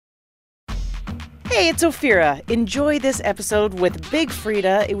Hey, it's Ophira. Enjoy this episode with Big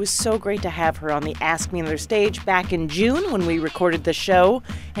Frida. It was so great to have her on the Ask Me Another stage back in June when we recorded the show.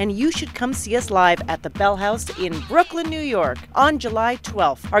 And you should come see us live at the Bell House in Brooklyn, New York on July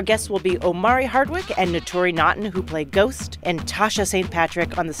 12th. Our guests will be Omari Hardwick and Naturi Naughton, who play Ghost, and Tasha St.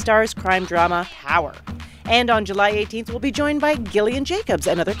 Patrick on the Starz crime drama Power. And on July 18th, we'll be joined by Gillian Jacobs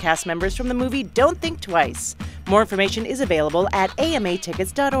and other cast members from the movie Don't Think Twice. More information is available at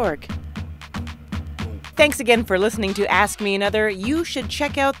amatickets.org. Thanks again for listening to Ask Me Another. You should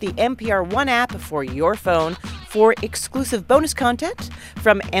check out the NPR One app for your phone for exclusive bonus content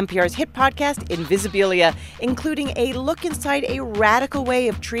from NPR's hit podcast, Invisibilia, including a look inside a radical way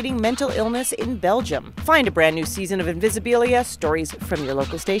of treating mental illness in Belgium. Find a brand new season of Invisibilia, stories from your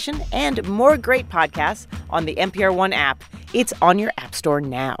local station, and more great podcasts on the NPR One app. It's on your app store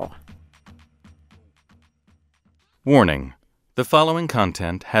now. Warning. The following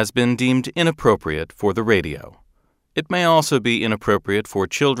content has been deemed inappropriate for the radio. It may also be inappropriate for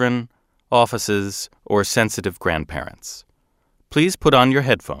children, offices, or sensitive grandparents. Please put on your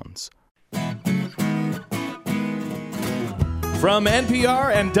headphones. From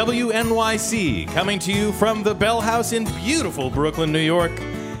NPR and WNYC, coming to you from the Bell House in beautiful Brooklyn, New York,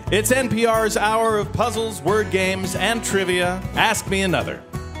 it's NPR's hour of puzzles, word games, and trivia. Ask Me Another.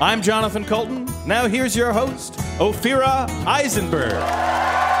 I'm Jonathan Coulton. Now here's your host, Ophira Eisenberg.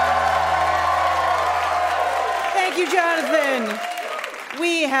 Thank you, Jonathan.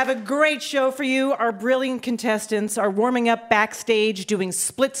 We have a great show for you. Our brilliant contestants are warming up backstage, doing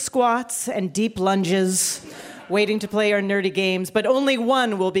split squats and deep lunges, waiting to play our nerdy games, but only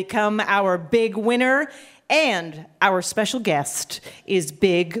one will become our big winner. And our special guest is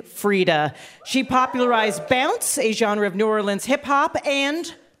Big Frida. She popularized bounce, a genre of New Orleans hip-hop,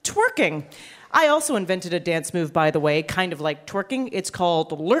 and twerking. I also invented a dance move, by the way, kind of like twerking. It's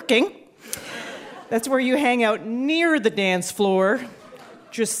called lurking. That's where you hang out near the dance floor,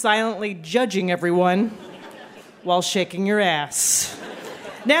 just silently judging everyone while shaking your ass.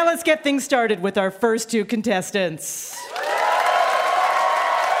 Now let's get things started with our first two contestants.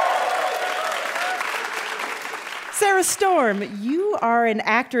 Sarah Storm, you are an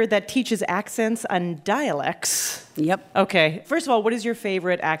actor that teaches accents and dialects. Yep. Okay. First of all, what is your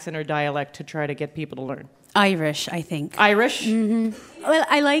favorite accent or dialect to try to get people to learn? Irish, I think. Irish? Mm-hmm. Well,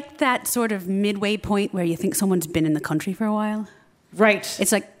 I like that sort of midway point where you think someone's been in the country for a while. Right.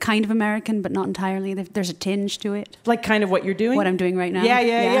 It's like kind of American, but not entirely. There's a tinge to it. Like kind of what you're doing? What I'm doing right now.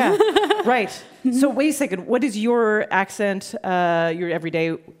 Yeah. Right. So wait a second. What is your accent, your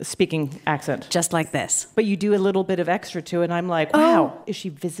everyday speaking accent? Just like this. But you do a little bit of extra to it, and I'm like, wow, is she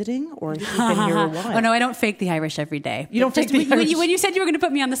visiting or has she been here a while? Oh, no, I don't fake the Irish every day. You don't fake the Irish? When you said you were going to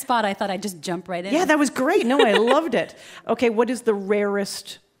put me on the spot, I thought I'd just jump right in. Yeah, that was great. No, I loved it. Okay, what is the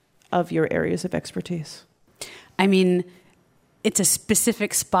rarest of your areas of expertise? I mean, it's a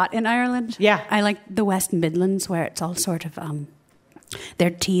specific spot in Ireland. Yeah. I like the West Midlands where it's all sort of,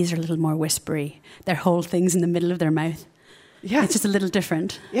 their T's are a little more whispery. Their whole thing's in the middle of their mouth. Yeah. It's just a little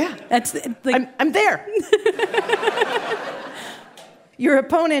different. Yeah. That's like, I'm there. Your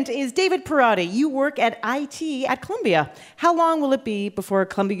opponent is David Parati. You work at IT at Columbia. How long will it be before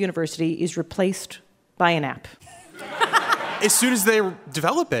Columbia University is replaced by an app? As soon as they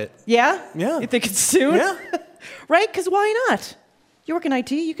develop it. Yeah? Yeah. You think it's soon? Yeah. Right? Because why not? You work in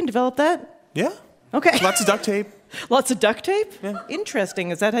IT, you can develop that. Yeah. Okay. Lots of duct tape. Lots of duct tape? Yeah.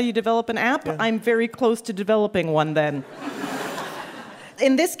 Interesting. Is that how you develop an app? Yeah. I'm very close to developing one then.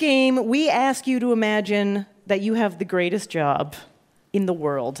 In this game, we ask you to imagine that you have the greatest job in the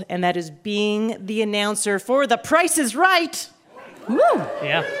world, and that is being the announcer for The Price is Right. Woo!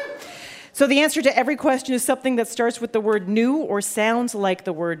 Yeah. So the answer to every question is something that starts with the word new or sounds like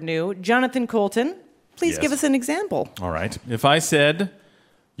the word new. Jonathan Coulton, please give us an example. All right. If I said,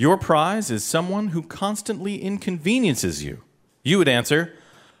 your prize is someone who constantly inconveniences you, you would answer,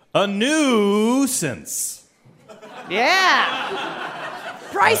 a nuisance. Yeah.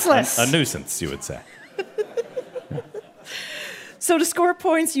 Priceless. A nuisance, you would say. So to score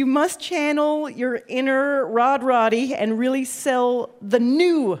points, you must channel your inner Rod Roddy and really sell the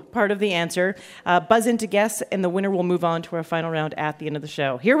new part of the answer. Buzz in to guess, and the winner will move on to our final round at the end of the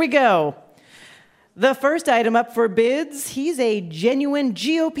show. Here we go. The first item up for bids, he's a genuine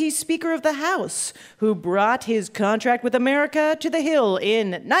GOP Speaker of the House who brought his contract with America to the Hill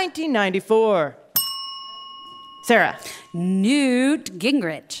in 1994. Sarah. Newt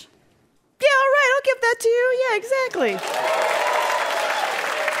Gingrich. Yeah, all right, I'll give that to you. Yeah, exactly.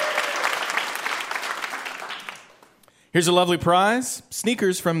 Here's a lovely prize.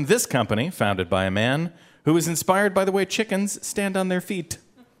 Sneakers from this company, founded by a man who was inspired by the way chickens stand on their feet.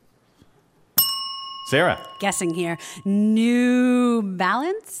 Sarah. Guessing here. New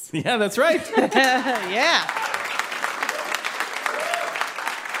Balance? Yeah, that's right. Yeah.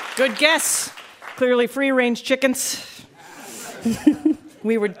 Good guess. Clearly free-range chickens.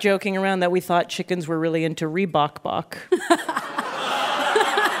 We were joking around that we thought chickens were really into Reebok-bok.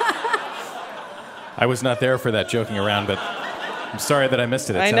 I was not there for that joking around, but I'm sorry that I missed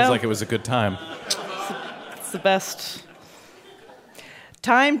it. It sounds like it was a good time. It's the best.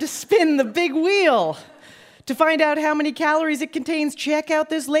 Time to spin the big wheel. To find out how many calories it contains, check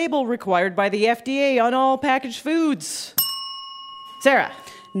out this label required by the FDA on all packaged foods. Sarah.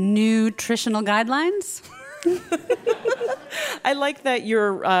 Nutritional guidelines? I like that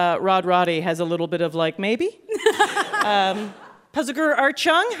your Rod Roddy has a little bit of like, maybe. Puzzle Guru Art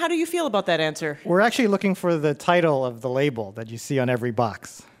Chung, how do you feel about that answer? We're actually looking for the title of the label that you see on every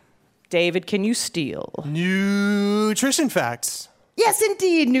box. David, can you steal? Nutrition facts. Yes,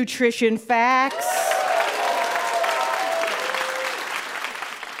 indeed, nutrition facts.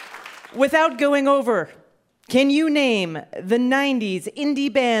 Without going over, can you name the 90s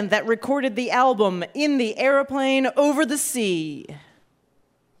indie band that recorded the album In the Aeroplane Over the Sea?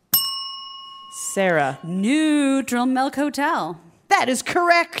 Sarah. Neutral Milk Hotel. That is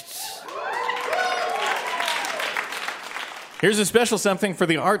correct. Here's a special something for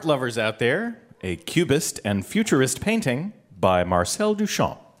the art lovers out there. A cubist and futurist painting by Marcel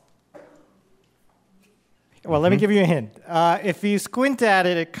Duchamp. Well, let me give you a hint. If you squint at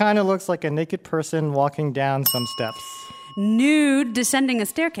it, it kind of looks like a naked person walking down some steps. Nude descending a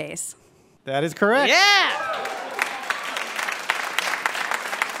staircase. That is correct. Yeah!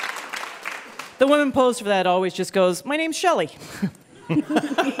 The woman posed for that always just goes, my name's Shelley.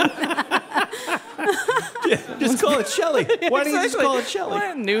 Just call it Shelley. Why don't you just call it Shelley?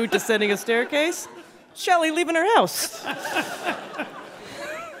 What? Nude descending a staircase? Shelley leaving her house.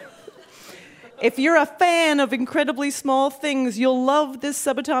 If you're a fan of incredibly small things, you'll love this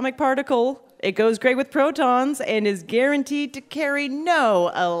subatomic particle. It goes great with protons and is guaranteed to carry no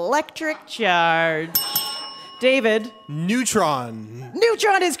electric charge. David. Neutron.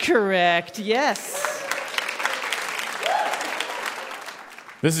 Neutron is correct, yes.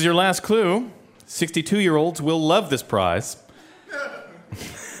 This is your last clue. 62-year-olds will love this prize.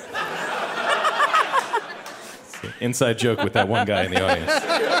 Inside joke with that one guy in the audience.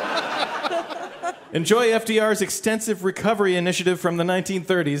 Enjoy FDR's extensive recovery initiative from the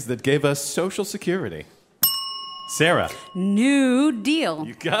 1930s that gave us Social Security. Sarah. New Deal.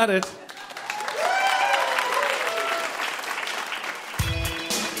 You got it.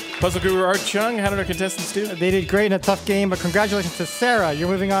 Puzzle Guru Art Chung, how did our contestants do? They did great in a tough game, but congratulations to Sarah. You're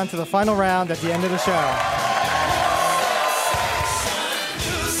moving on to the final round at the end of the show.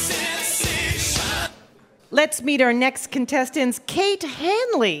 Let's meet our next contestants. Kate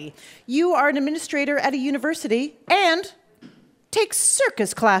Hanley. You are an administrator at a university and take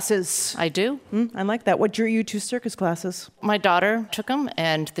circus classes. I do. I like that. What drew you to circus classes? My daughter took them,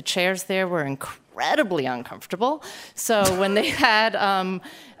 and the chairs there were incredibly uncomfortable. So when they had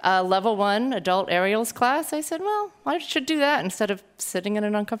a level 1 adult aerials class, I said, well, I should do that instead of sitting in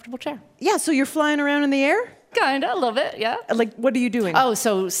an uncomfortable chair. Yeah, so you're flying around in the air? Kinda, a little bit, yeah. Like, what are you doing? Oh,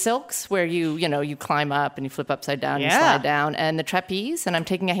 so silks, where you climb up and you flip upside down, you slide down, and the trapeze, and I'm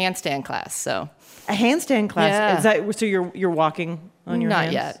taking a handstand class, so. A handstand class? Yeah. Is that, so you're walking on your hands?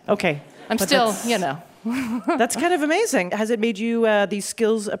 Not yet. Okay. I'm But still, that's- That's kind of amazing. Has it made you, these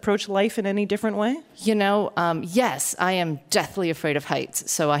skills approach life in any different way? Yes, I am deathly afraid of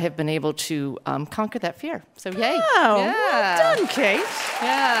heights, so I have been able to conquer that fear. So yay. Oh, Yeah. well done, Kate.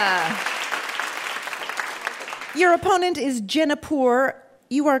 Yeah. Your opponent is Jenna Poor.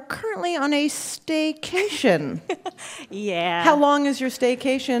 You are currently on a staycation. Yeah. How long is your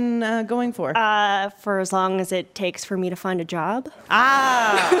staycation going for? For as long as it takes for me to find a job.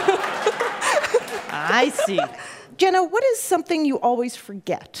 I see. Jenna, what is something you always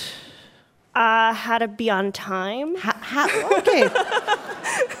forget? How to be on time. Okay.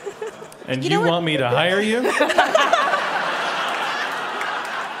 And you want me to hire you?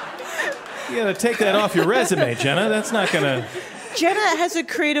 You gotta take that off your resume, Jenna. That's not gonna... Jenna has a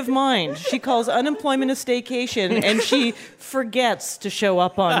creative mind. She calls unemployment a staycation, and she forgets to show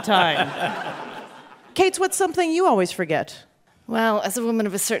up on time. Kate, what's something you always forget? Well, as a woman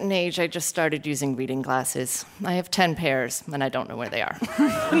of a certain age, I just started using reading glasses. I have 10 pairs, and I don't know where they are.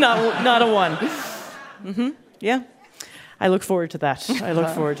 Not a one. Mm-hmm. Yeah. I look forward to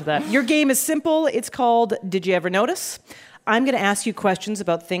that. Your game is simple. It's called Did You Ever Notice? I'm going to ask you questions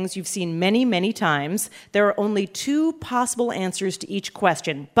about things you've seen many, many times. There are only 2 possible answers to each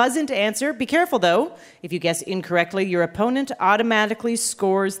question. Buzz in to answer. Be careful, though. If you guess incorrectly, your opponent automatically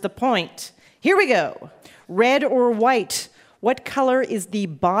scores the point. Here we go. Red or white? What color is the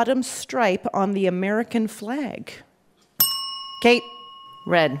bottom stripe on the American flag? Kate?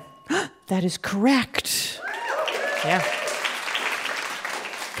 Red. That is correct. Yeah.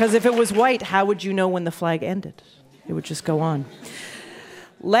 Because if it was white, how would you know when the flag ended? It would just go on.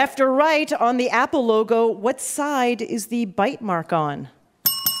 Left or right on the Apple logo, what side is the bite mark on?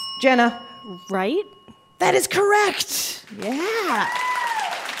 Jenna? Right? That is correct. Yeah.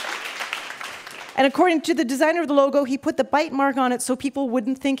 And according to the designer of the logo, he put the bite mark on it so people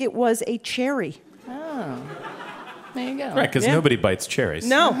wouldn't think it was a cherry. Oh. There you go. Right, because nobody bites cherries.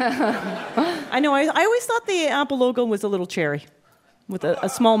 No. I know. I always thought the Apple logo was a little cherry with a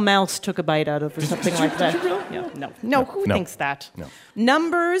small mouse took a bite out of or something like that. No. Who thinks that? No.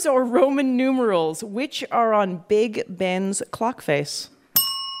 Numbers or Roman numerals, which are on Big Ben's clock face?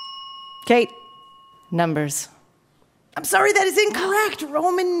 Kate? Numbers. I'm sorry, that is incorrect.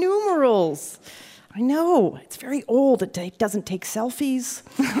 Roman numerals. I know. It's very old. It doesn't take selfies.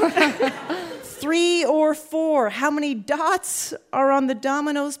 3 or 4. How many dots are on the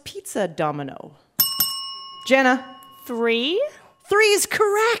Domino's pizza domino? Jenna? 3? 3 is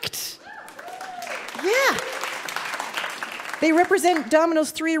correct. Yeah. They represent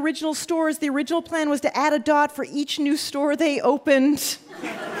Domino's 3 original stores. The original plan was to add a dot for each new store they opened.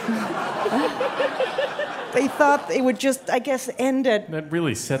 They thought it would just, I guess, end at... That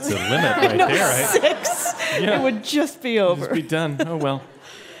really sets a limit right there, right? 6. Yeah. It would just be over. Just be done. Oh, well.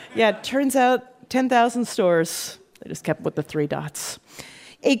 Yeah, it turns out 10,000 stores. They just kept with the 3 dots.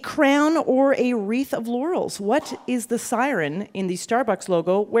 A crown or a wreath of laurels. What is the siren in the Starbucks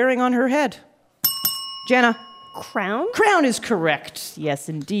logo wearing on her head? Jenna? Crown? Crown is correct. Yes,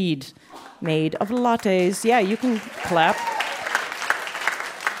 indeed. Made of lattes. Yeah, you can clap.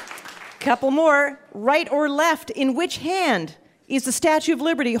 Couple more. Right or left? In which hand is the Statue of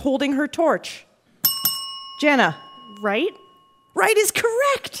Liberty holding her torch? Jenna? Right? Right is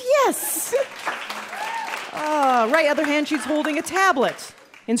correct, yes. Right, other hand, she's holding a tablet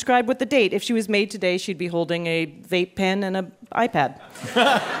inscribed with the date. If she was made today, she'd be holding a vape pen and an iPad.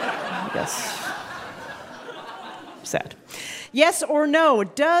 I guess. Sad. Yes or no,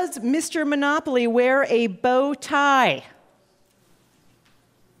 does Mr. Monopoly wear a bow tie?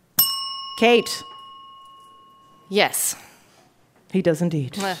 Kate? Yes. He does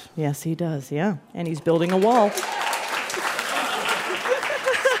indeed. Yes, he does, yeah. And he's building a wall.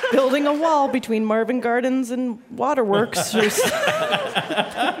 Building a wall between Marvin Gardens and Waterworks.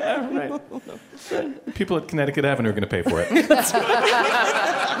 People at Connecticut Avenue are going to pay for it.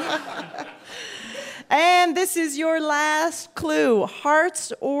 And this is your last clue.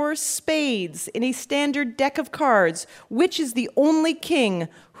 Hearts or spades in a standard deck of cards. Which is the only king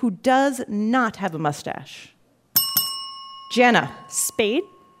who does not have a mustache? Jenna. Spade?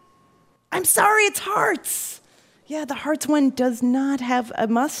 I'm sorry, it's hearts. Yeah, the hearts one does not have a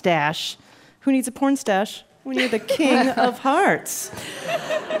mustache. Who needs a porn stash when you're the king of hearts?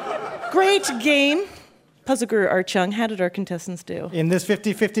 Great game. Puzzle Guru Art Chung, how did our contestants do? In this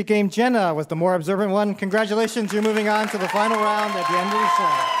 50-50 game, Jenna was the more observant one. Congratulations, you're moving on to the final round at the end of the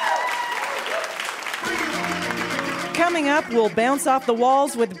show. Coming up, we'll bounce off the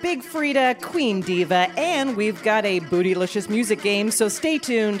walls with Big Frida, Queen Diva, and we've got a bootylicious music game, so stay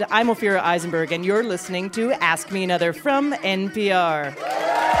tuned. I'm Ophira Eisenberg, and you're listening to Ask Me Another from NPR.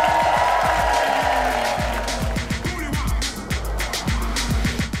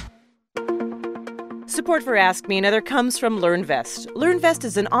 Support for Ask Me Another comes from LearnVest. LearnVest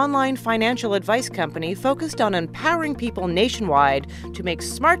is an online financial advice company focused on empowering people nationwide to make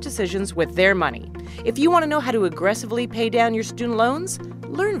smart decisions with their money. If you want to know how to aggressively pay down your student loans,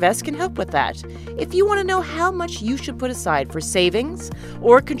 LearnVest can help with that. If you want to know how much you should put aside for savings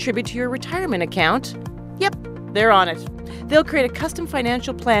or contribute to your retirement account, yep, they're on it. They'll create a custom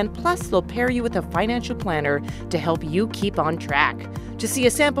financial plan, plus they'll pair you with a financial planner to help you keep on track. To see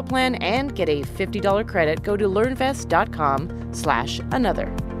a sample plan and get a $50 credit, go to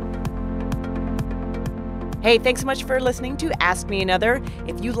learnvest.com/another. Hey, thanks so much for listening to Ask Me Another.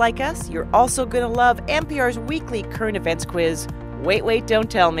 If you like us, you're also going to love NPR's weekly current events quiz, Wait,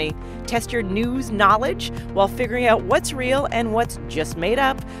 Don't Tell Me. Test your news knowledge while figuring out what's real and what's just made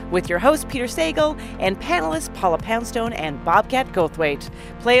up with your host, Peter Sagal, and panelists Paula Poundstone and Bobcat Goldthwait.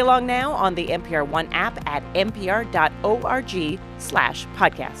 Play along now on the NPR One app at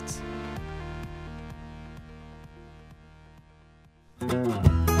npr.org/podcasts.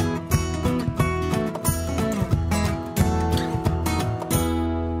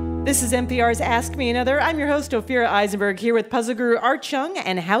 This is NPR's Ask Me Another. I'm your host, Ophira Eisenberg, here with puzzle guru Art Chung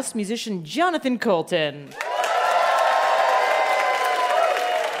and house musician Jonathan Coulton.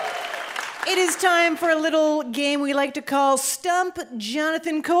 It is time for a little game we like to call Stump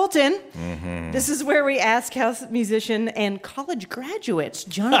Jonathan Coulton. Mm-hmm. This is where we ask house musician and college graduate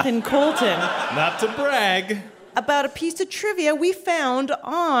Jonathan Coulton Not to brag. about a piece of trivia we found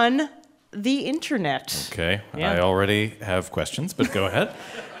on the internet. Okay, Yeah. I already have questions, but go ahead.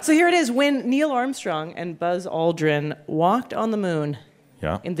 So here it is. When Neil Armstrong and Buzz Aldrin walked on the moon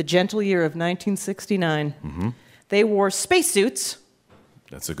Yeah, in the gentle year of 1969, they wore spacesuits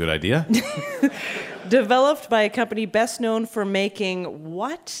that's a good idea. developed by a company best known for making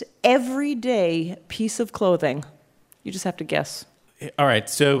what everyday piece of clothing? You just have to guess. All right,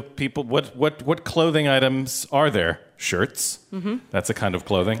 so people, what clothing items are there? Shirts. Mm-hmm. That's a kind of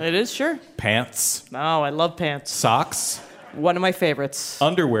clothing. It is, sure. Pants. Oh, I love pants. Socks. One of my favorites.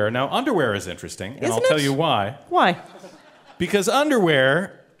 Underwear. Now, underwear is interesting, and Isn't I'll tell it? you why. Why? Because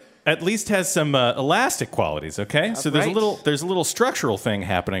underwear at least has some elastic qualities, okay? So there's right. a little structural thing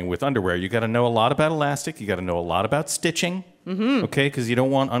happening with underwear. You got to know a lot about elastic. You got to know a lot about stitching, okay? Because you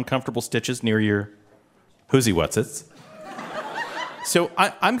don't want uncomfortable stitches near your whoosy whatsits. So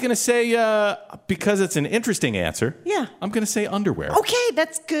I'm going to say, because it's an interesting answer, Yeah. I'm going to say underwear. Okay,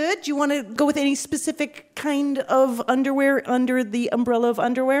 that's good. Do you want to go with any specific kind of underwear under the umbrella of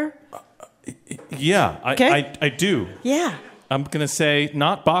underwear? Yeah, Okay. I do. Yeah. I'm going to say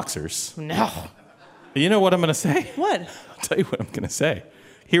not boxers. No. You know what I'm going to say? What? I'll tell you what I'm going to say.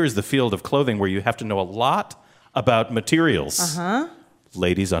 Here is the field of clothing where you have to know a lot about materials. Uh-huh.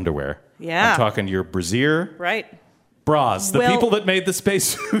 Ladies' underwear. Yeah. I'm talking your brassiere, Right. bras. The Well- people that made the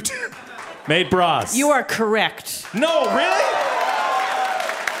spacesuit made bras. You are correct. No, really?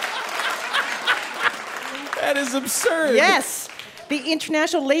 That is absurd. Yes. The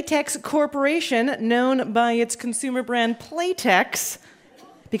International Latex Corporation, known by its consumer brand Playtex,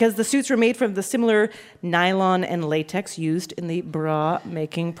 because the suits were made from the similar nylon and latex used in the bra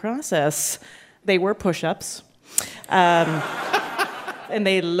making process. They were push-ups. And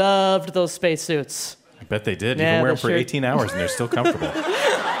they loved those spacesuits. I bet they did. You Yeah, can wear them they for sure- 18 hours and they're still comfortable.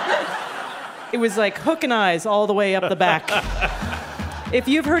 It was like hook and eyes all the way up the back. If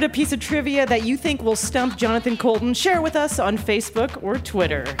you've heard a piece of trivia that you think will stump Jonathan Coulton, share it with us on Facebook or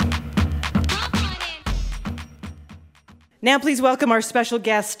Twitter. Now please welcome our special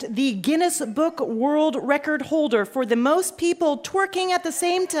guest, the Guinness Book World Record holder for the most people twerking at the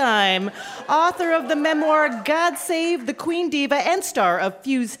same time, author of the memoir God Save the Queen Diva, and star of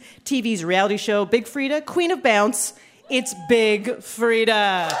Fuse TV's reality show Big Frida, Queen of Bounce. It's Big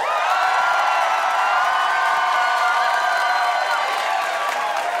Frida.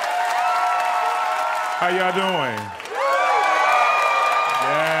 How y'all doing?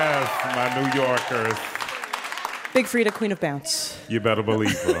 Yes, my New Yorkers. Big Frida, Queen of Bounce. You better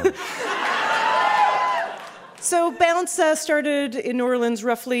believe her. So Bounce started in New Orleans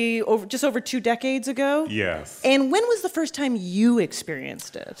roughly just over 2 decades ago. Yes. And when was the first time you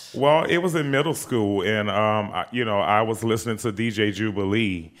experienced it? Well, it was in middle school, and I was listening to DJ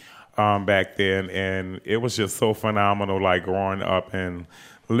Jubilee back then, and it was just so phenomenal, like growing up and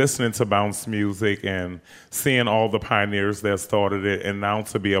listening to bounce music and seeing all the pioneers that started it, and now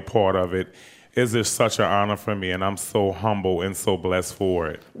to be a part of it is just such an honor for me, and I'm so humble and so blessed for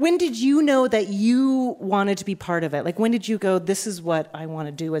it. When did you know that you wanted to be part of it? Like, when did you go, this is what I want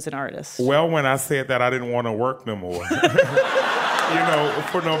to do as an artist? Well, when I said that I didn't want to work no more,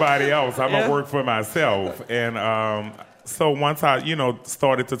 for nobody else, I'm going to work for myself. And so once I,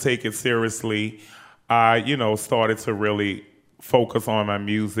 started to take it seriously, I, started to really focus on my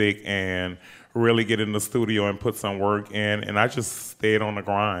music and really get in the studio and put some work in, and I just stayed on the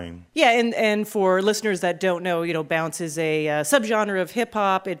grind. Yeah, and for listeners that don't know, Bounce is a subgenre of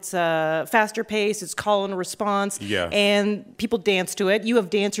hip-hop. It's faster pace, it's call and response, Yes. and people dance to it. You have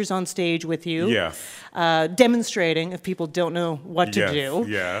dancers on stage with you. Yes. Demonstrating if people don't know what to do.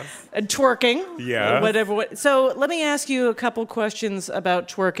 Yes. Twerking. Yes. Whatever. So let me ask you a couple questions about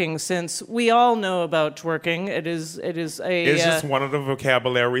twerking, since we all know about twerking. It's just one of the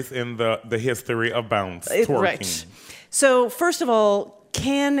vocabularies in the history of bounce, twerking. Right. So first of all,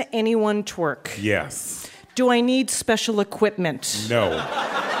 can anyone twerk? Yes. Do I need special equipment? No.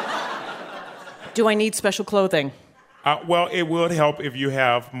 Do I need special clothing? Well, it would help if you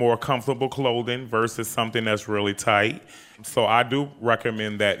have more comfortable clothing versus something that's really tight. So I do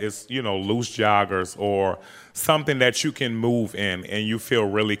recommend that it's, loose joggers or something that you can move in and you feel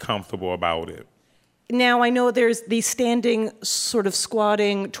really comfortable about it. Now, I know there's the standing, sort of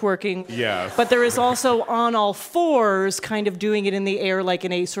squatting, twerking. Yes. But there is also on all fours, kind of doing it in the air like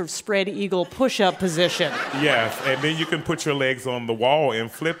in a sort of spread eagle push-up position. Yes, and then you can put your legs on the wall and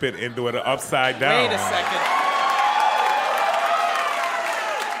flip it and do it upside down. Wait a second.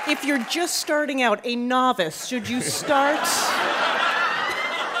 if you're just starting out, a novice, should you start?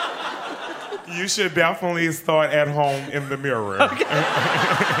 You should definitely start at home in the mirror.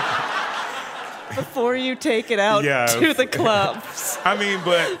 Before you take it out to the clubs. I mean,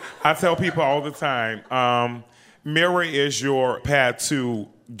 but I tell people all the time, mirror is your path to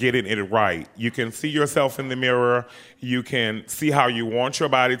getting it right. You can see yourself in the mirror. You can see how you want your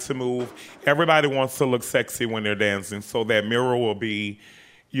body to move. Everybody wants to look sexy when they're dancing, so that mirror will be,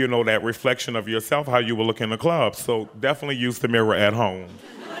 you know, that reflection of yourself, how you will look in the club. So definitely use the mirror at home.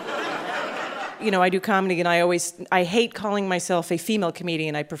 You know, I do comedy, and I hate calling myself a female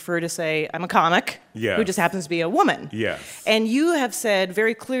comedian. I prefer to say I'm a comic who just happens to be a woman. Yes. And you have said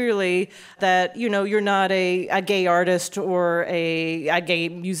very clearly that, you know, you're not a gay artist or a gay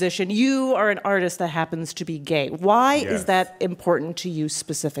musician. You are an artist that happens to be gay. Why is that important to you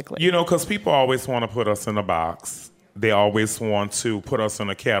specifically? You know, because people always want to put us in a box. They always want to put us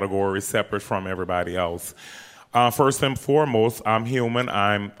in a category separate from everybody else. First and foremost, I'm human.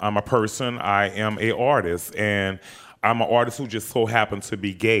 I'm a person. I am an artist, and I'm an artist who just so happens to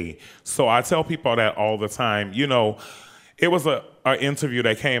be gay. So I tell people that all the time. You know, it was an interview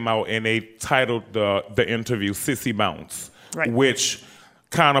that came out, and they titled the interview "Sissy Bounce," which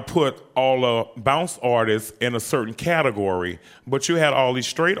kind of put all the bounce artists in a certain category. But you had all these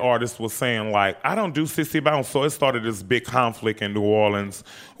straight artists was saying, like, I don't do sissy bounce. So it started this big conflict in New Orleans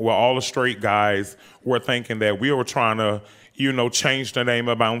where all the straight guys were thinking that we were trying to, you know, change the name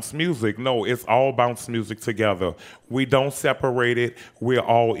of bounce music. No, it's all bounce music together. We don't separate it. We're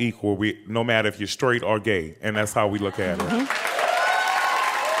all equal. No matter if you're straight or gay. And that's how we look at it.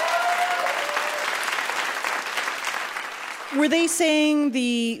 Were they saying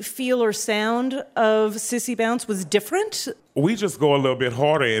the feel or sound of Sissy Bounce was different? We just go a little bit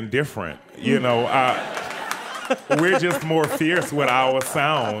harder and different. You know, we're just more fierce with our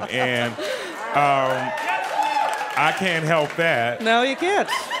sound. And I can't help that. No, you can't.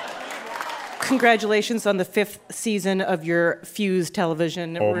 Congratulations on the 5th season of your Fuse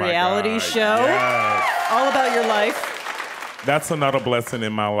television reality show. Yes. All about your life. That's another blessing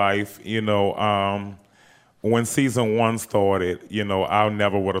in my life. You know, when season 1 started, you know, I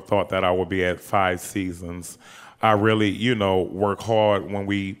never would have thought that I would be at 5 seasons. I really, you know, work hard when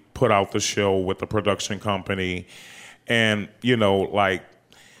we put out the show with the production company. And, you know, like,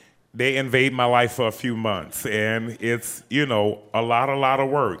 they invade my life for a few months, and it's, you know, a lot of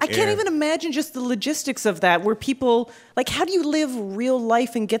work. I can't even imagine just the logistics of that, where people, like, how do you live real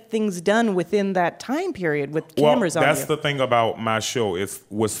life and get things done within that time period with cameras on you? That's the thing about my show. It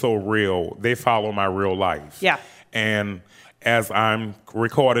was so real. They follow my real life. Yeah. And as I'm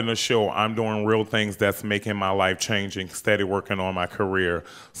recording the show, I'm doing real things that's making my life changing, steady working on my career.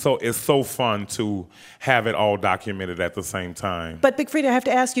 So it's so fun to have it all documented at the same time. But Big Freedia, I have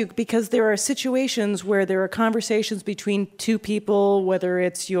to ask you, because there are situations where there are conversations between two people, whether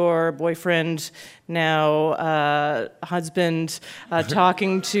it's your boyfriend, now husband,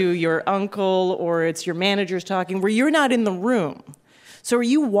 talking to your uncle, or it's your managers talking, where you're not in the room. So are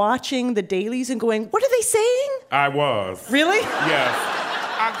you watching the dailies and going, what are they saying? I was. Really? Yes.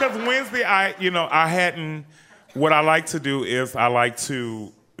 Because Wednesday, what I like to do is I like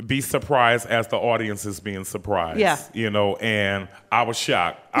to be surprised as the audience is being surprised. Yeah. You know, and I was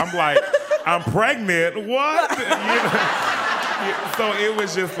shocked. I'm like, I'm pregnant, what? You know? So it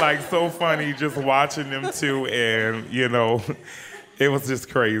was just like so funny just watching them two, and, you know, it was just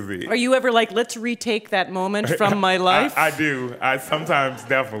crazy. Are you ever like, let's retake that moment from my life? I do. I sometimes,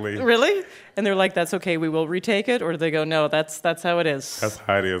 definitely. Really? And they're like, that's okay, we will retake it? Or do they go, no, that's how it is? That's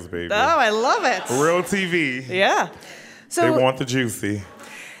how it is, baby. Oh, I love it. Real TV. Yeah. So they want the juicy.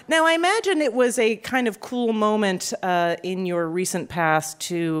 Now, I imagine it was a kind of cool moment in your recent past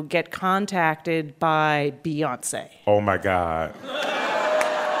to get contacted by Beyonce. Oh, my God.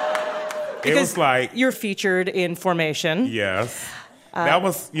 Because it was like... you're featured in Formation. Yes. That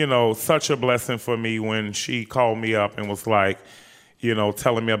was, you know, such a blessing for me when she called me up and was like, you know,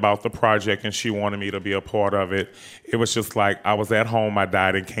 telling me about the project, and she wanted me to be a part of it. It was just like I was at home, I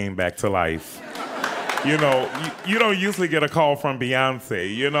died and came back to life. You know, you don't usually get a call from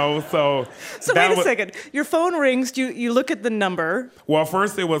Beyonce, you know, so wait a second. Your phone rings, you look at the number. Well,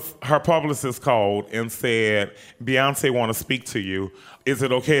 first it was her publicist called and said, Beyonce want to speak to you. Is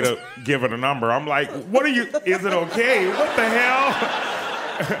it okay to give her the number? I'm like, is it okay? What the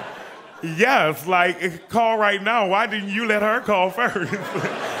hell? Yes, like, call right now. Why didn't you let her call first?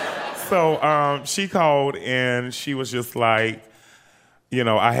 So she called, and she was just like,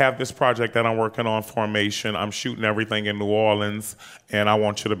 I have this project that I'm working on, Formation. I'm shooting everything in New Orleans, and I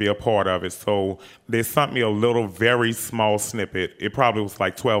want you to be a part of it. So they sent me a little, very small snippet. It probably was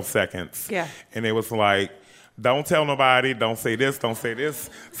like 12 seconds. Yeah. And it was like, don't tell nobody, don't say this,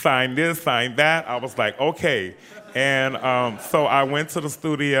 sign that. I was like, okay. And so I went to the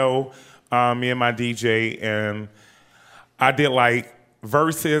studio, me and my DJ, and I did like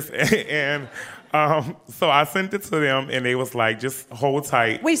verses and... so I sent it to them, and they was like, just hold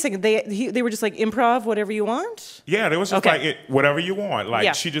tight. Wait a second. They were just like, improv, whatever you want? Yeah, they was just like, whatever you want.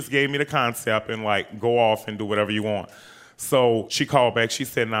 Like, she just gave me the concept and, like, go off and do whatever you want. So she called back. She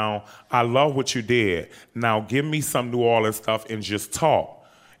said, now, I love what you did. Now, give me some New Orleans stuff and just talk.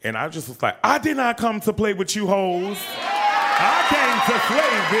 And I just was like, I did not come to play with you hoes. I came to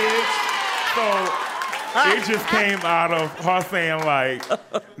play, bitch. So... it just came out of her saying, like,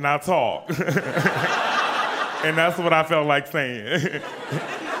 now talk. And that's what I felt like saying.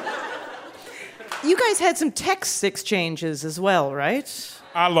 You guys had some text exchanges as well, right?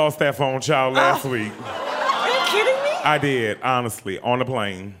 I lost that phone, child, last week. Are you kidding me? I did, honestly, on the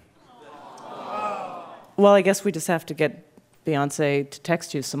plane. Well, I guess we just have to get Beyonce to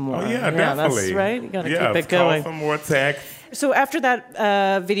text you some more. Oh, yeah, definitely. That's right. You got to keep it going. Call some more text. So after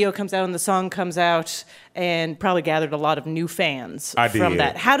that video comes out and the song comes out, and probably gathered a lot of new fans from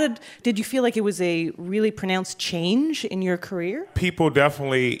that. How did you feel like it was a really pronounced change in your career? People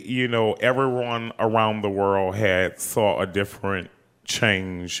definitely, everyone around the world saw a different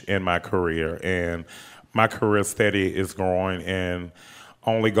change in my career, and my career steady is growing, and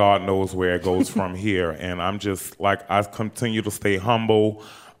only God knows where it goes from here. And I'm just I continue to stay humble.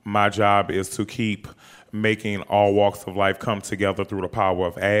 My job is to keep making all walks of life come together through the power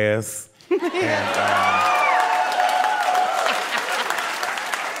of ass.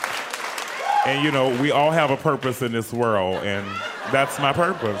 And we all have a purpose in this world, and that's my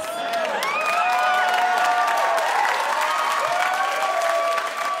purpose.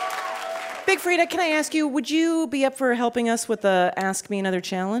 Big Frida, can I ask you, would you be up for helping us with the Ask Me Another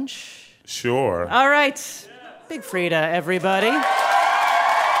challenge? Sure. All right. Big Frida, everybody.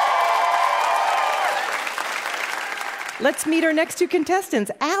 Let's meet our next two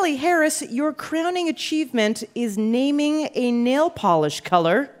contestants. Allie Harris, your crowning achievement is naming a nail polish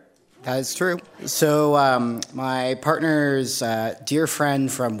color. That is true. So my partner's dear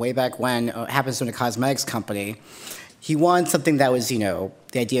friend from way back when happens to own a cosmetics company. He wanted something that was, the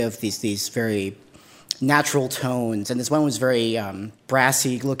idea of these very natural tones. And this one was very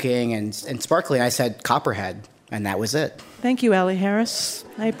brassy looking and sparkly. And I said, Copperhead. And that was it. Thank you, Allie Harris.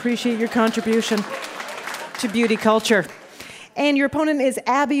 I appreciate your contribution to beauty culture. And your opponent is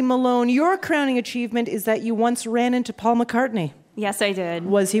Abby Malone. Your crowning achievement is that you once ran into Paul McCartney. Yes, I did.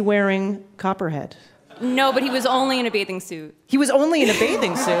 Was he wearing Copperhead? No, but he was only in a bathing suit. He was only in a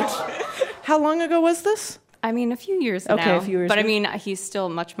bathing suit? How long ago was this? I mean, a few years now. Okay, a few years But ago. I mean, he's still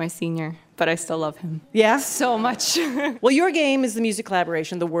much my senior, but I still love him. Yeah? So much. Well, your game is the music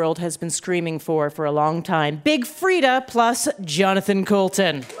collaboration the world has been screaming for a long time. Big Frida plus Jonathan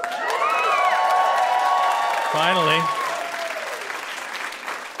Coulton. Finally.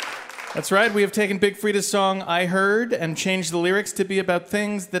 That's right, we have taken Big Frida's song, I Heard, and changed the lyrics to be about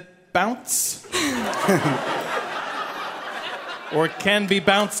things that bounce. Or can be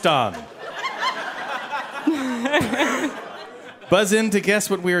bounced on. Buzz in to guess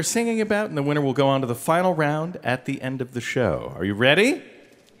what we are singing about, and the winner will go on to the final round at the end of the show. Are you ready?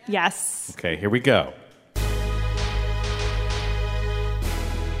 Yes. Okay, here we go.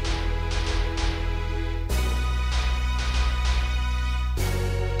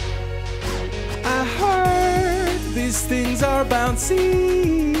 I heard these things are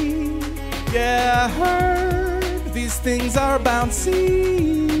bouncy. Yeah, I heard these things are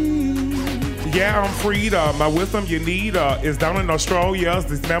bouncy. Yeah, I'm Frida. My wisdom you need is down in Australia.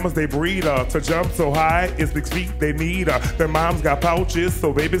 These mammals they breed to jump so high. It's 6 feet they need Their moms got pouches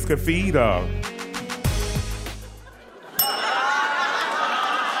so babies can feed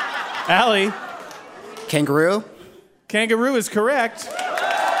Allie. Kangaroo? Kangaroo is correct.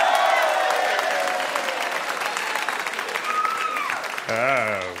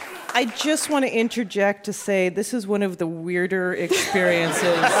 I just want to interject to say this is one of the weirder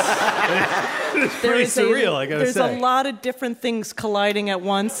experiences. It's pretty surreal, I gotta say. There's a lot of different things colliding at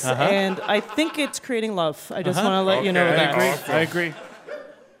once, and I think it's creating love. I just want to let you know that. Awesome. I agree.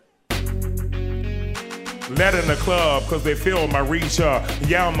 Let in the club, cause they feel my reach.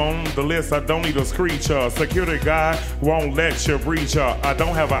 Yeah, I'm on the list, I don't need a screech. Security guy won't let you breach. I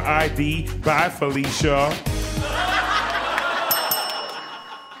don't have an ID, bye Felicia.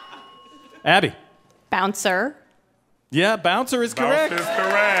 Abby. Bouncer. Yeah, bouncer is correct. Bounce is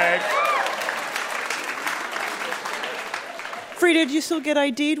correct. Frida, do you still get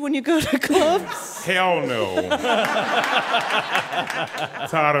ID'd when you go to clubs? Hell no.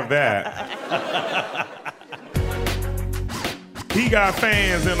 Tired of that. He got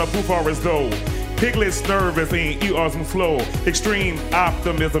fans in the booth for his dough. Piglet's nervous and ears slow. Extreme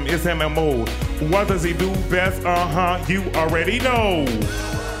optimism is him and mode. What does he do best? You already know.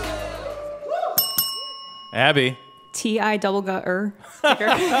 Abby. T-I-double-gut-er.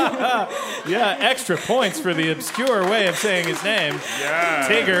 Yeah, extra points for the obscure way of saying his name. Yeah.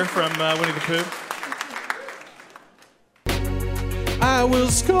 Tigger from Winnie the Pooh. I will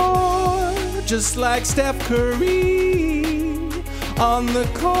score just like Steph Curry on the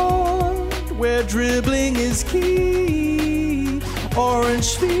court where dribbling is key. Orange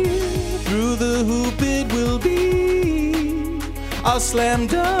sphere through the hoop it will be. I'll slam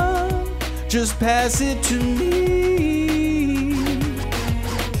dunk, just pass it to me.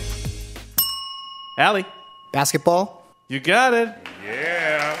 Allie. Basketball. You got it.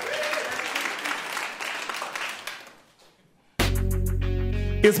 Yeah.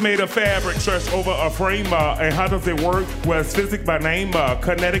 It's made of fabric stretched over a frame. And how does it work? Well, it's physics by name.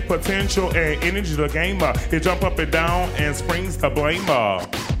 Kinetic potential and energy to game. It jump up and down and springs to blame.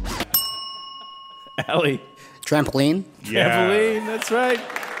 Allie. Trampoline. Yeah. Trampoline, that's right.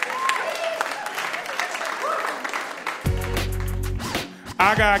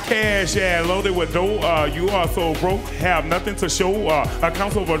 I got cash, yeah, loaded with dough. You are so broke, have nothing to show.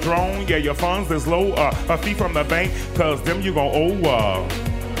 Accounts overdrawn, yeah, your funds is low. A fee from the bank, cause them you gon' owe.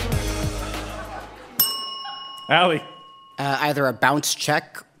 Allie. Either a bounce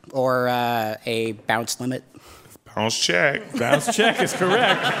check or a bounce limit. Bounce check. Bounce check is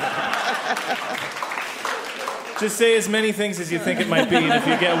correct. Just say as many things as you think it might be, and if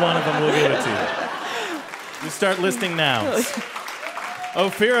you get one of them, we'll give it to you. Just start listing nouns.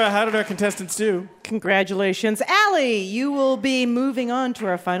 Ophira, how did our contestants do? Congratulations. Allie, you will be moving on to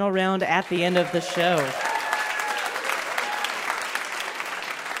our final round at the end of the show.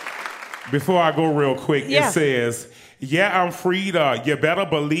 Before I go real quick, Yeah. It says, yeah, I'm Frida, you better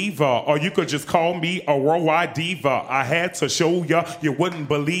believe her, or you could just call me a worldwide diva. I had to show ya, you wouldn't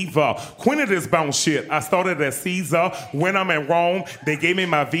believe her. Queen of this bounce shit, I started as Caesar. When I'm in Rome, they gave me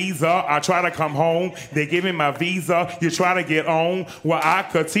my visa. I try to come home, they give me my visa. You try to get on, well, I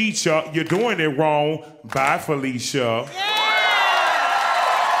could teach ya. You're doing it wrong. Bye, Felicia.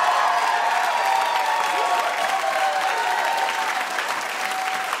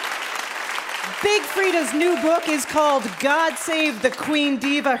 Big Frida's new book is called God Save the Queen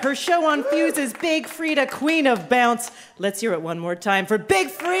Diva. Her show on Fuse is Big Frida, Queen of Bounce. Let's hear it one more time for Big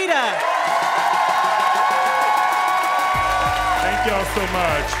Frida. Thank y'all so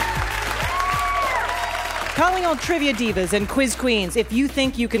much. Calling all trivia divas and quiz queens. If you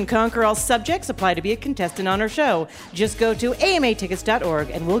think you can conquer all subjects, apply to be a contestant on our show. Just go to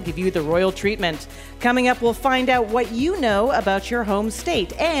amatickets.org and we'll give you the royal treatment. Coming up, we'll find out what you know about your home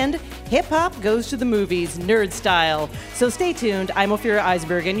state. And hip-hop goes to the movies, nerd style. So stay tuned. I'm Ophira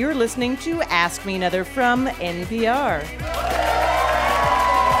Eisberg, and you're listening to Ask Me Another from NPR.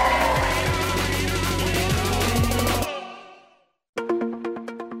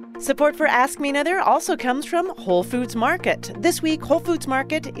 Support for Ask Me Another also comes from Whole Foods Market. This week, Whole Foods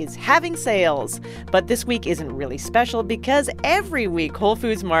Market is having sales. But this week isn't really special because every week Whole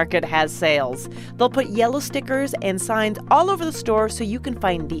Foods Market has sales. They'll put yellow stickers and signs all over the store so you can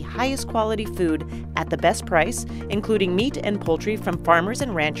find the highest quality food at the best price, including meat and poultry from farmers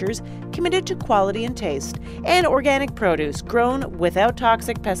and ranchers committed to quality and taste, and organic produce grown without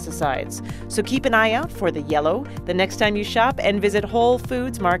toxic pesticides. So keep an eye out for the yellow the next time you shop and visit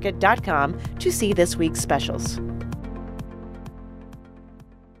WholeFoodsMarket.com to see this week's specials.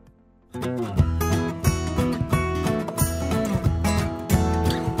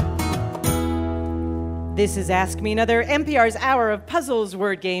 This is Ask Me Another, NPR's hour of puzzles,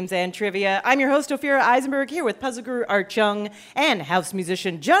 word games, and trivia. I'm your host, Ophira Eisenberg, here with puzzle guru Art Chung and house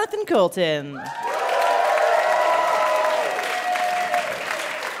musician Jonathan Colton.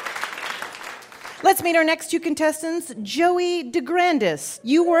 Let's meet our next two contestants. Joey DeGrandis,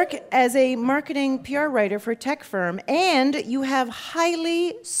 you work as a marketing PR writer for a tech firm, and you have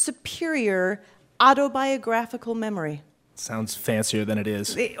highly superior autobiographical memory. Sounds fancier than it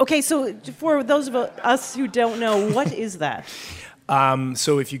is. Okay, so for those of us who don't know, what is that?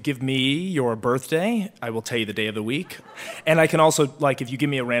 So if you give me your birthday, I will tell you the day of the week. And I can also, like, if you give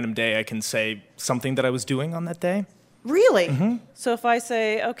me a random day, I can say something that I was doing on that day. Really? Mm-hmm. So if I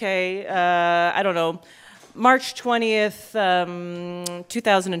say, okay, I don't know, March 20th,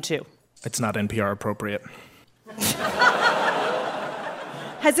 2002. It's not NPR appropriate.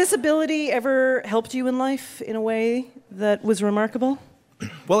 Has this ability ever helped you in life in a way that was remarkable?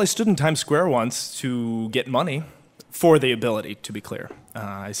 Well, I stood in Times Square once to get money for the ability, to be clear.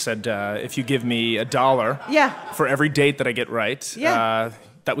 I said, if you give me $1 for every date that I get right,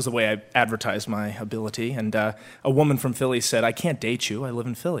 that was the way I advertised my ability. And a woman from Philly said, I can't date you, I live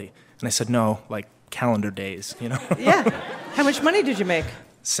in Philly. And I said, no, like calendar days, you know? Yeah. How much money did you make?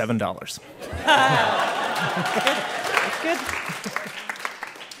 $7. That's good.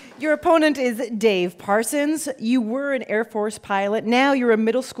 Your opponent is Dave Parsons. You were an Air Force pilot. Now you're a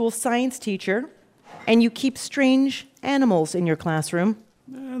middle school science teacher, and you keep strange animals in your classroom.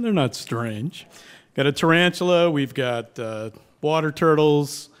 They're not strange. Got a tarantula. We've got water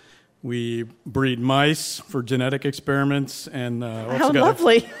turtles. We breed mice for genetic experiments. And how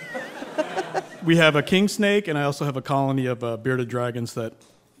lovely. We have a king snake, and I also have a colony of bearded dragons that,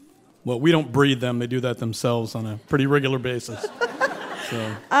 well, we don't breed them. They do that themselves on a pretty regular basis.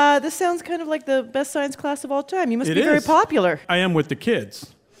 So. This sounds kind of like the best science class of all time. You must It be very is. popular. I am with the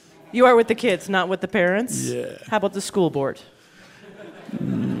kids. You are with the kids, not with the parents? Yeah. How about the school board? All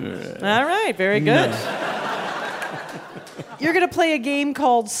right, very good. No. You're going to play a game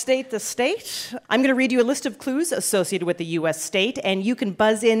called State the State. I'm going to read you a list of clues associated with the U.S. state, and you can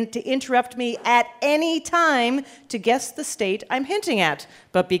buzz in to interrupt me at any time to guess the state I'm hinting at.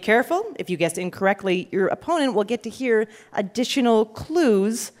 But be careful. If you guess incorrectly, your opponent will get to hear additional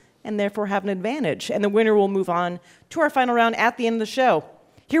clues and therefore have an advantage. And the winner will move on to our final round at the end of the show.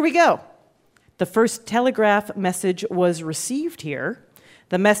 Here we go. The first telegraph message was received here.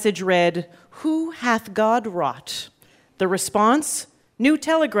 The message read, "Who hath God wrought?" The response, "New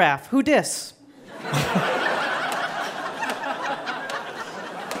telegraph, who dis?"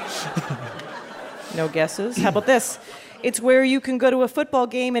 No guesses. How about this? It's where you can go to a football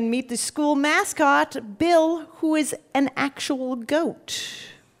game and meet the school mascot, Bill, who is an actual goat.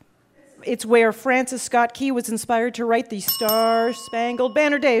 It's where Francis Scott Key was inspired to write the Star-Spangled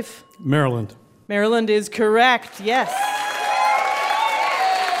Banner. Dave? Maryland. Maryland is correct, yes.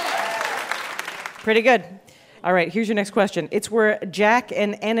 Pretty good. All right, here's your next question. It's where Jack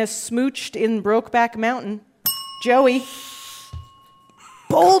and Ennis smooched in Brokeback Mountain. Joey.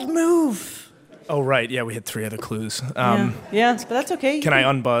 Bold move. Oh, right. Yeah, we had 3 other clues. Yeah, but that's okay. Can I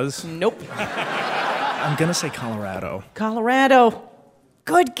unbuzz? Nope. I'm going to say Colorado. Colorado.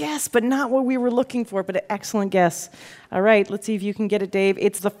 Good guess, but not what we were looking for, but an excellent guess. All right, let's see if you can get it, Dave.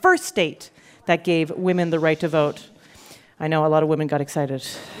 It's the first state that gave women the right to vote. I know a lot of women got excited.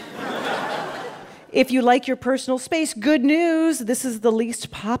 If you like your personal space, good news. This is the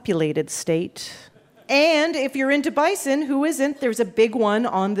least populated state. And if you're into bison, who isn't, there's a big one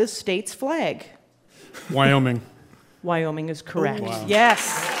on this state's flag. Wyoming. Wyoming is correct. Oh, wow.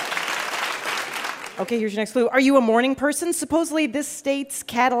 Yes. Okay, here's your next clue. Are you a morning person? Supposedly, this state's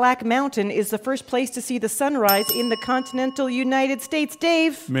Cadillac Mountain is the first place to see the sunrise in the continental United States.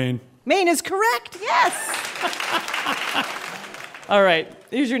 Dave? Maine. Maine is correct, yes! All right,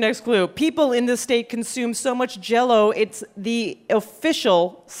 here's your next clue. People in this state consume so much Jell-O, it's the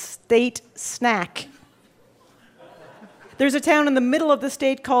official state snack. There's a town in the middle of the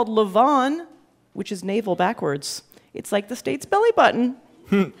state called Levon, which is navel backwards. It's like the state's belly button.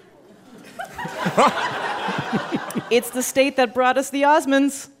 It's the state that brought us the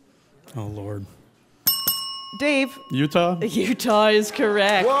Osmonds. Oh, Lord. Dave? Utah? Utah is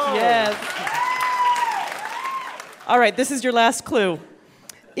correct, yes. All right, this is your last clue.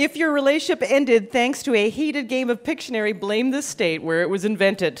 If your relationship ended thanks to a heated game of Pictionary, blame the state where it was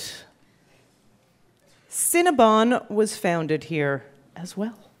invented. Cinnabon was founded here as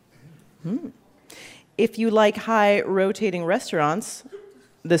well. If you like high rotating restaurants,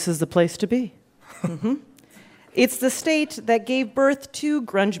 this is the place to be. It's the state that gave birth to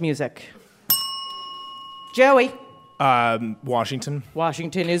grunge music. Joey? Washington.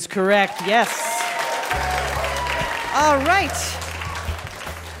 Washington is correct, yes. All right.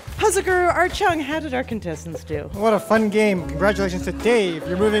 Puzzle Guru Art Chung, how did our contestants do? What a fun game. Congratulations to Dave.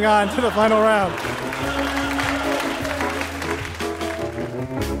 You're moving on to the final round.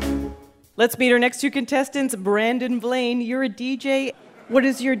 Let's meet our next 2 contestants. Brandon Blaine, you're a DJ. What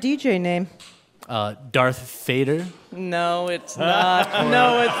is your DJ name? Darth Vader. No, it's not.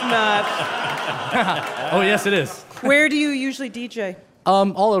 No, it's not. Oh, yes, it is. Where do you usually DJ?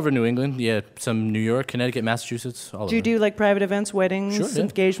 All over New England. Yeah, some New York, Connecticut, Massachusetts, all over. Do you do like private events, weddings, Sure, yeah.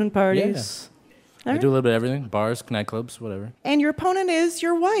 engagement parties? I do a little bit of everything. Bars, nightclubs, whatever. And your opponent is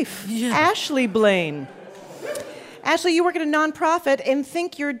your wife, Ashley Blaine. Ashley, you work at a nonprofit and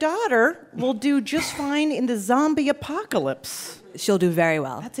think your daughter will do just fine in the zombie apocalypse. She'll do very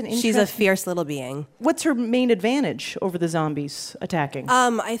well. That's an She's a fierce little being. What's her main advantage over the zombies attacking?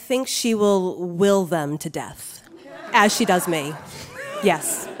 I think she will them to death, as she does me.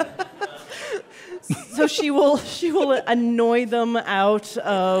 Yes. So she will annoy them out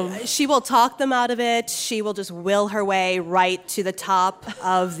of... She will talk them out of it. She will just will her way right to the top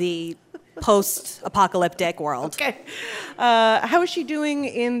of the post-apocalyptic world. Okay. How is she doing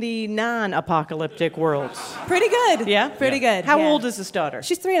in the non-apocalyptic world? Pretty good. Yeah? Pretty good. How yeah. old is this daughter?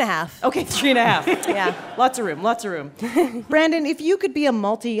 She's 3.5. Okay, 3.5. Yeah. Lots of room. Brandon, if you could be a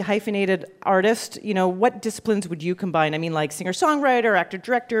multi-hyphenated artist, what disciplines would you combine? I mean, like singer-songwriter,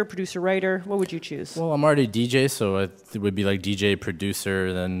 actor-director, producer-writer. What would you choose? Well, I'm already DJ, so it would be like DJ,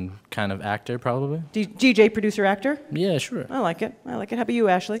 producer, then kind of actor, probably. DJ, producer, actor? Yeah, sure. I like it. How about you,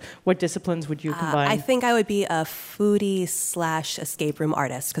 Ashley? What disciplines would you combine? I think I would be a foodie/escape room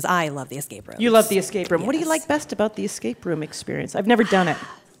artist, because I love the escape room. You love the escape room. Yes. What do you like best about the escape room experience? I've never done it.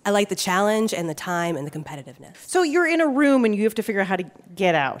 I like the challenge and the time and the competitiveness. So you're in a room and you have to figure out how to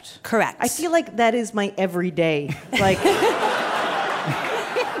get out. Correct. I feel like that is my everyday. Like,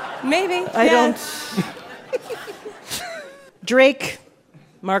 maybe. I don't. Drake,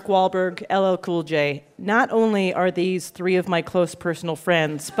 Mark Wahlberg, LL Cool J. Not only are these three of my close personal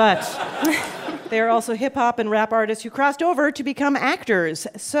friends, but they are also hip-hop and rap artists who crossed over to become actors.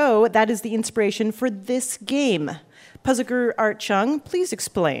 So that is the inspiration for this game. Puzzle Guru Art Chung, please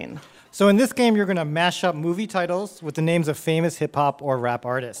explain. So in this game, you're going to mash up movie titles with the names of famous hip-hop or rap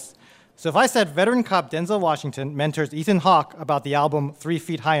artists. So if I said veteran cop Denzel Washington mentors Ethan Hawke about the album 3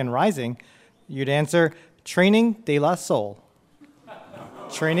 Feet High and Rising, you'd answer Training De La Soul.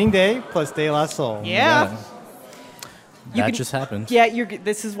 Training Day plus De La Soul. Yeah. That just happened. Yeah,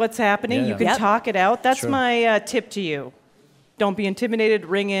 this is what's happening. Yeah. You can Yep. talk it out. That's Sure. my tip to you. Don't be intimidated.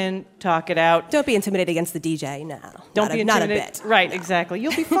 Ring in, talk it out. Don't be intimidated against the DJ. No. Don't be not intimidated. a bit. Right, exactly.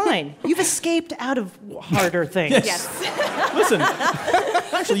 You'll be fine. You've escaped out of harder things. Yes. Listen,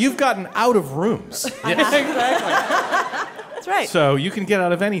 actually, you've gotten out of rooms. Exactly. That's right. So you can get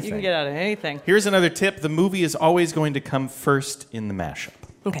out of anything. You can get out of anything. Here's another tip. The movie is always going to come first in the mashup.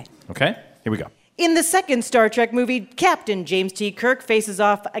 Okay. Okay? Here we go. In the second Star Trek movie, Captain James T. Kirk faces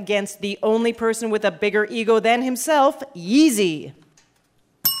off against the only person with a bigger ego than himself, Yeezy.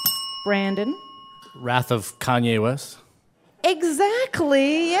 Brandon? Wrath of Kanye West.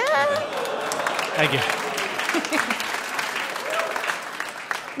 Exactly, yeah. Thank you.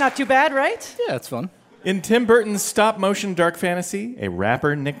 Not too bad, right? Yeah, it's fun. In Tim Burton's stop-motion dark fantasy, a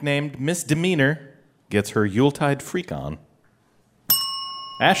rapper nicknamed Miss Demeanor gets her Yuletide freak on.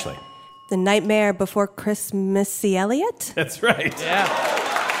 Ashley. The Nightmare Before Christmassy Elliot? That's right. Yeah.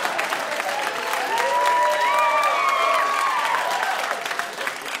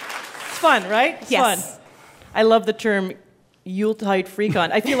 It's fun, right? It's Yes. fun. I love the term Yuletide freak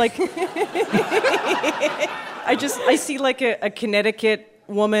on. I feel like I see like a Connecticut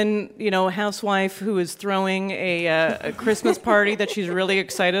woman, housewife who is throwing a Christmas party that she's really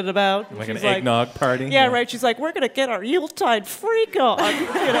excited about. Like She's an eggnog party? Yeah, right. She's like, we're going to get our Yuletide freak on. She's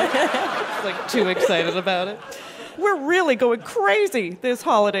like too excited about it. We're really going crazy this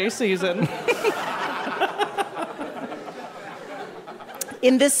holiday season.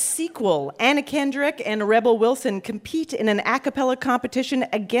 In this sequel, Anna Kendrick and Rebel Wilson compete in an a cappella competition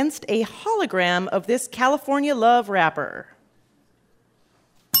against a hologram of this California Love rapper.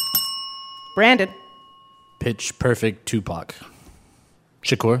 Brandon. Pitch Perfect Tupac.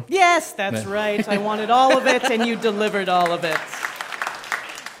 Shakur. Yes, that's right. I wanted all of it, and you delivered all of it.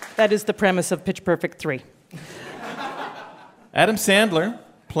 That is the premise of Pitch Perfect 3. Adam Sandler,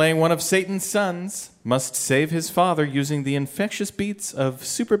 playing one of Satan's sons, must save his father using the infectious beats of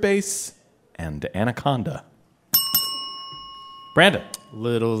Super Bass and Anaconda. Brandon.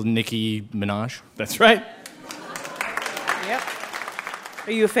 Little Nicki Minaj. That's right. Yep.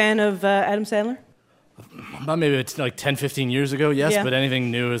 Are you a fan of Adam Sandler? About maybe it's like 10, 15 years ago, yes, Yeah. but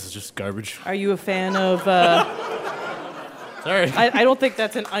anything new is just garbage. Are you a fan of... Sorry. I don't think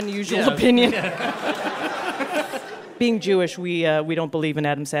that's an unusual opinion. Being Jewish, we don't believe in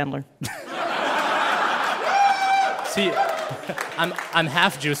Adam Sandler. See, I'm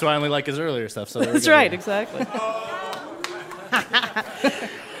half Jew, so I only like his earlier stuff. So That's right, exactly.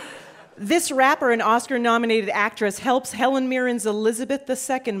 This rapper and Oscar-nominated actress helps Helen Mirren's Elizabeth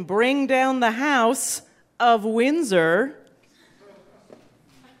II bring down the House of Windsor.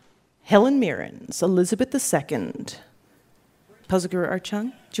 Helen Mirren's Elizabeth II. Puzzle Guru Art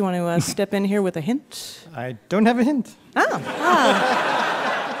Chung, do you want to step in here with a hint? I don't have a hint. Oh.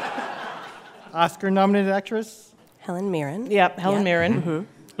 Oscar-nominated actress? Helen Mirren. Yep, Helen Mirren. Mm-hmm.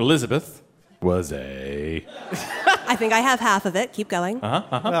 Elizabeth was a... I think I have half of it. Keep going.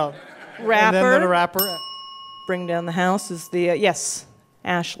 Well, Rapper. And then the rapper. Bring Down the House is the, yes,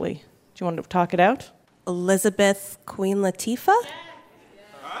 Ashley. Do you want to talk it out? Elizabeth Queen Latifah?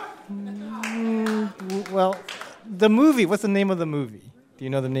 Well, the movie. What's the name of the movie? Do you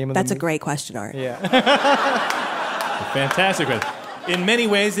know the name of the movie? That's a great question, Art. Yeah. A fantastic question. In many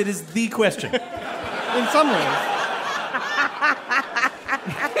ways, it is the question. In some ways.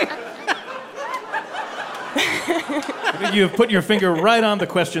 I think you have put your finger right on the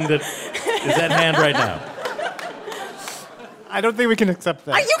question that is at hand right now. I don't think we can accept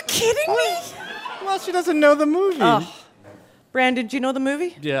that. Are you kidding me? Well, she doesn't know the movie. Oh. Brandon, do you know the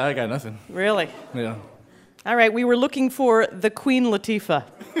movie? Yeah, I got nothing. Really? Yeah. All right, we were looking for the Queen Latifah.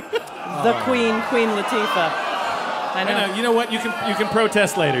 The Queen Latifah. I know. You know what? You can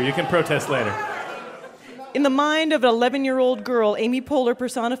protest later. You can protest later. In the mind of an 11-year-old girl, Amy Poehler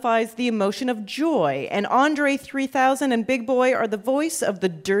personifies the emotion of joy, and Andre 3000 and Big Boy are the voice of the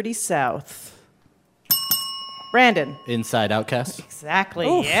dirty South. Brandon. Inside Outcast. Exactly.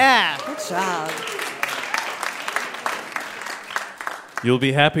 Oof. Yeah. Good job. You'll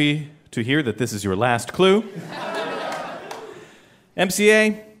be happy to hear that this is your last clue.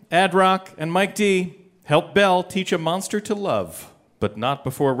 MCA, Ad Rock, and Mike D help Belle teach a monster to love, but not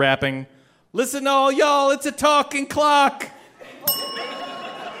before rapping, "Listen all y'all, it's a talking clock."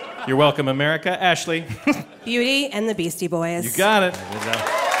 You're welcome, America. Ashley. Beauty and the Beastie Boys. You got it.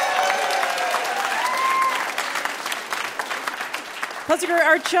 Puzzler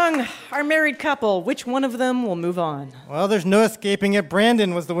Art Chung, our married couple. Which one of them will move on? Well, there's no escaping it.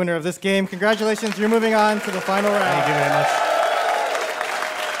 Brandon was the winner of this game. Congratulations, you're moving on to the final round. Thank you very much.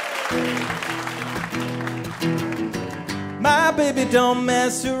 My baby don't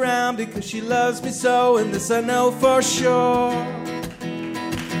mess around because she loves me so, and this I know for sure.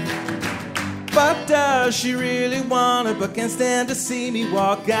 But does she really want it, but can't stand to see me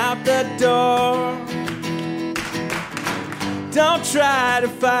walk out the door? Don't try to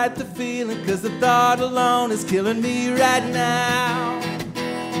fight the feeling, cause the thought alone is killing me right now.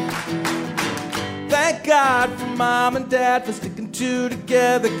 Thank God for Mom and Dad for sticking two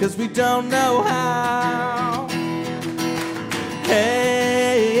together, cause we don't know how.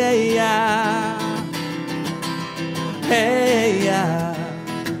 Hey, hey, yeah. Hey, yeah.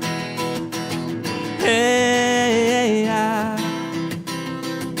 Hey, yeah.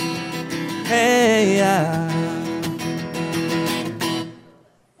 Hey, yeah.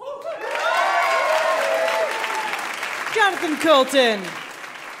 Jonathan Colton.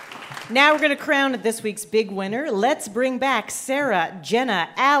 Now we're going to crown this week's big winner. Let's bring back Sarah, Jenna,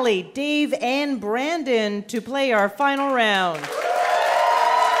 Allie, Dave, and Brandon to play our final round.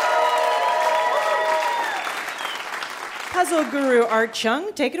 Puzzle guru Art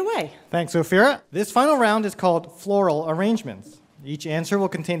Chung, take it away. Thanks, Ophira. This final round is called floral arrangements. Each answer will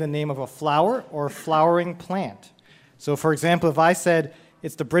contain the name of a flower or flowering plant. So, for example, if I said,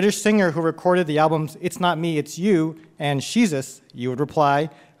 it's the British singer who recorded the albums It's Not Me, It's You and Sheezus, you would reply,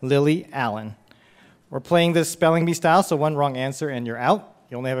 Lily Allen. We're playing this spelling bee style, so one wrong answer and you're out.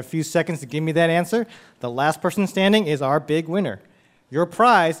 You only have a few seconds to give me that answer. The last person standing is our big winner. Your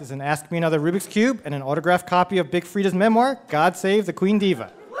prize is an Ask Me Another Rubik's Cube and an autographed copy of Big Frida's memoir, God Save the Queen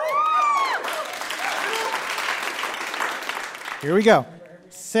Diva. Here we go.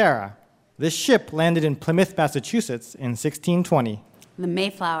 Sarah, this ship landed in Plymouth, Massachusetts in 1620. The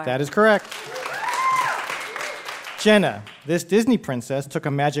Mayflower. That is correct. Jenna, this Disney princess took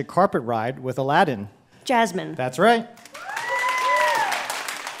a magic carpet ride with Aladdin. Jasmine. That's right.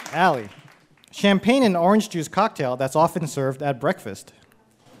 Allie, champagne and orange juice cocktail that's often served at breakfast.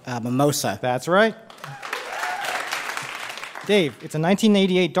 Mimosa. That's right. Dave, it's a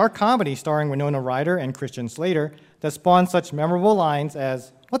 1988 dark comedy starring Winona Ryder and Christian Slater that spawned such memorable lines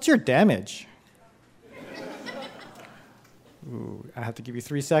as, "What's your damage?" Ooh, I have to give you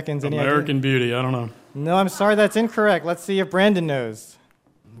 3 seconds. Any American idea? Beauty, I don't know. No, I'm sorry, that's incorrect. Let's see if Brandon knows.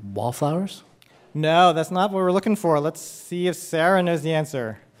 Wallflowers? No, that's not what we're looking for. Let's see if Sarah knows the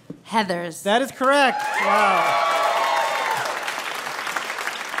answer. Heathers. That is correct. Wow.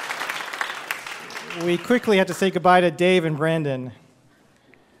 We quickly have to say goodbye to Dave and Brandon.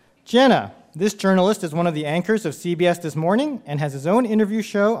 Jenna, this journalist is one of the anchors of CBS This Morning and has his own interview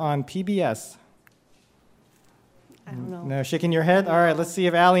show on PBS. I don't know. No, shaking your head? All right, let's see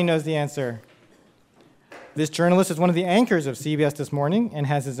if Allie knows the answer. This journalist is one of the anchors of CBS This Morning and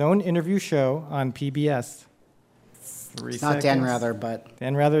has his own interview show on PBS. 3 It's not seconds. Dan Rather, but...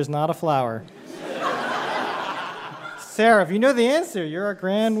 Dan Rather is not a flower. Sarah, if you know the answer, you're our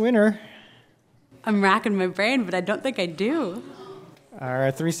grand winner. I'm racking my brain, but I don't think I do. All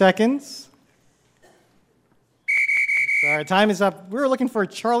right, 3 seconds. Sorry, time is up. We were looking for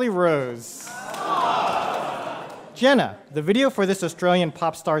Charlie Rose. Jenna, the video for this Australian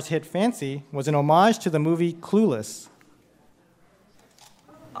pop star's hit Fancy was an homage to the movie Clueless.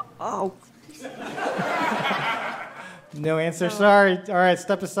 Oh. No answer, sorry. All right,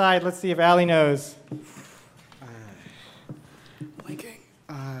 step aside. Let's see if Allie knows.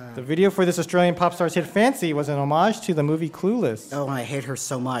 The video for this Australian pop star's hit Fancy was an homage to the movie Clueless. Oh, I hate her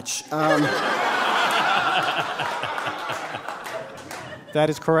so much. That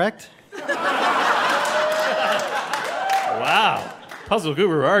is correct. Wow. Puzzle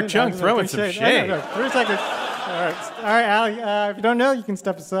guru Art Chung throwing some shade. 3 seconds. All right, Allie, if you don't know, you can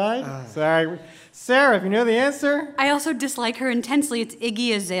step aside. Sorry. Sarah, if you know the answer. I also dislike her intensely. It's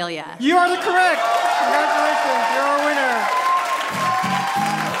Iggy Azalea. You are the correct. Congratulations, you're our winner.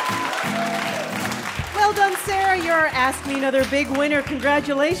 Well done, Sarah. You're our Ask Me Another big winner.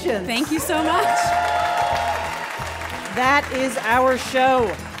 Congratulations. Thank you so much. That is our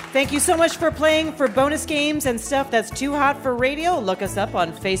show. Thank you so much for playing. For bonus games and stuff that's too hot for radio, look us up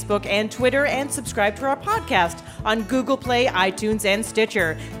on Facebook and Twitter and subscribe to our podcast on Google Play, iTunes, and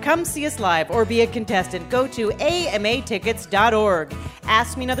Stitcher. Come see us live or be a contestant. Go to amatickets.org.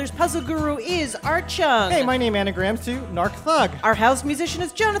 Ask Me Another's puzzle guru is Art Chung. Hey, my name anagrams to Narc Thug. Our house musician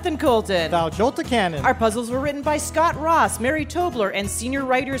is Jonathan Colton. Thou Jolta Cannon. Our puzzles were written by Scott Ross, Mary Tobler, and senior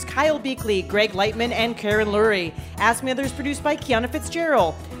writers Kyle Beakley, Greg Lightman, and Karen Lurie. Ask Me Another is produced by Kiana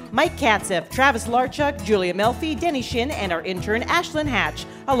Fitzgerald, Mike Katzeff, Travis Larchuk, Julia Melfi, Denny Shin, and our intern Ashlyn Hatch,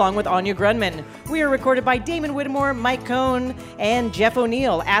 along with Anya Grunman. We are recorded by Damon Whittemore, Mike Cohn, and Jeff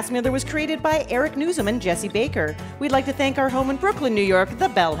O'Neill. Ask Me Another was created by Eric Newsom and Jesse Baker. We'd like to thank our home in Brooklyn, New York, the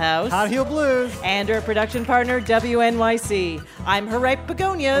Bell House. Hot Heel Blues. And our production partner, WNYC. I'm Haripe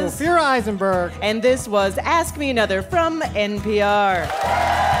Begonias. Ophira Eisenberg. And this was Ask Me Another from NPR.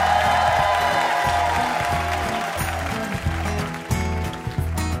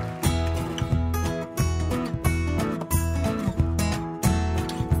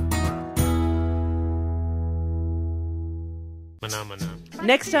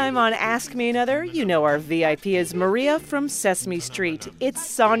 Next time on Ask Me Another, you know our VIP is Maria from Sesame Street. It's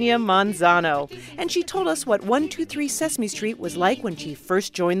Sonia Manzano. And she told us what 123 Sesame Street was like when she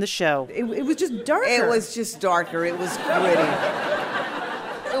first joined the show. It was just darker. It was just darker. It was gritty.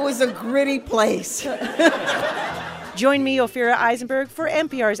 It was a gritty place. Join me, Ophira Eisenberg, for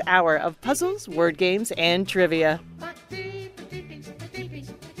NPR's hour of puzzles, word games, and trivia.